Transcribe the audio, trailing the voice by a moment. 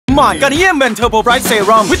ใหม่การนิเยมเมนเทอร์โบไบรท์เซ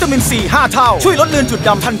รั่มวิตามินซี5 เท่าช่วยลดเลือนจุดด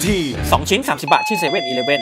ำทันที2 ชิ้น 30 บาทที่7-Eleven